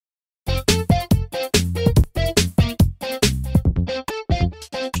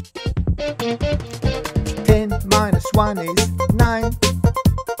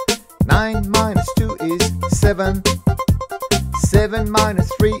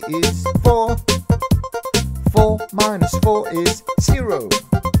3 is 4. 4 minus 4 is 0.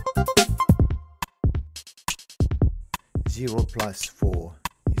 0 plus 4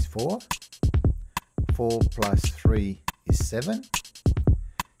 is 4. 4 plus 3 is 7.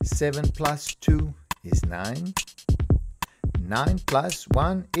 7 plus 2 is 9. 9 plus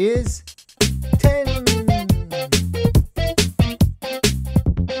 1 is 10.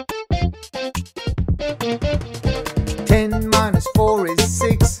 10 minus 4 is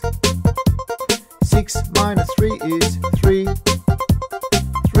 6. 6 minus 3 is 3.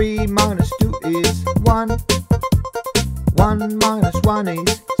 3 minus 2 is 1. 1 minus 1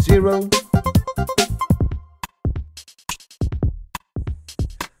 is 0.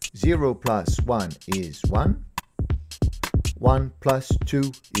 0 plus 1 is 1. 1 plus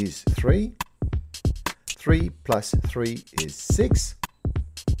 2 is 3. 3 plus 3 is 6.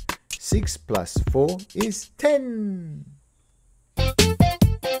 6 plus 4 is 10.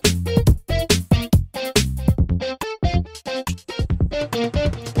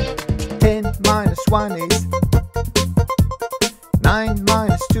 10 minus 1 is 9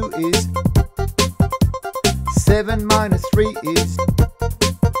 minus 2 is 7 minus 3 is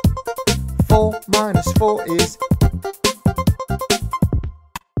 4 minus 4 is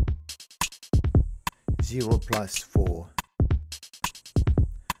 0 plus 4.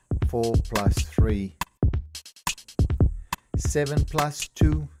 4 plus 3. 7 plus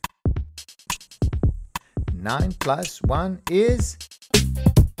 2. 9 plus 1 is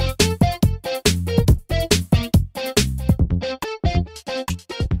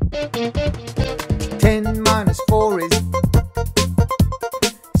 10 minus 4 is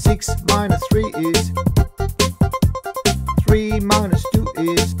 6 minus 3 is 3 minus 2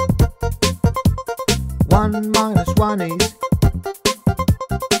 is 1 minus 1 is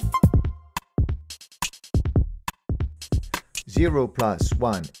 0 plus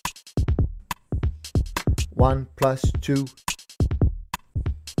 1. 1 plus 2.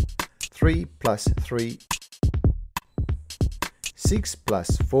 3 plus 3. 6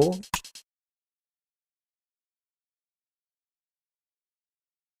 plus 4.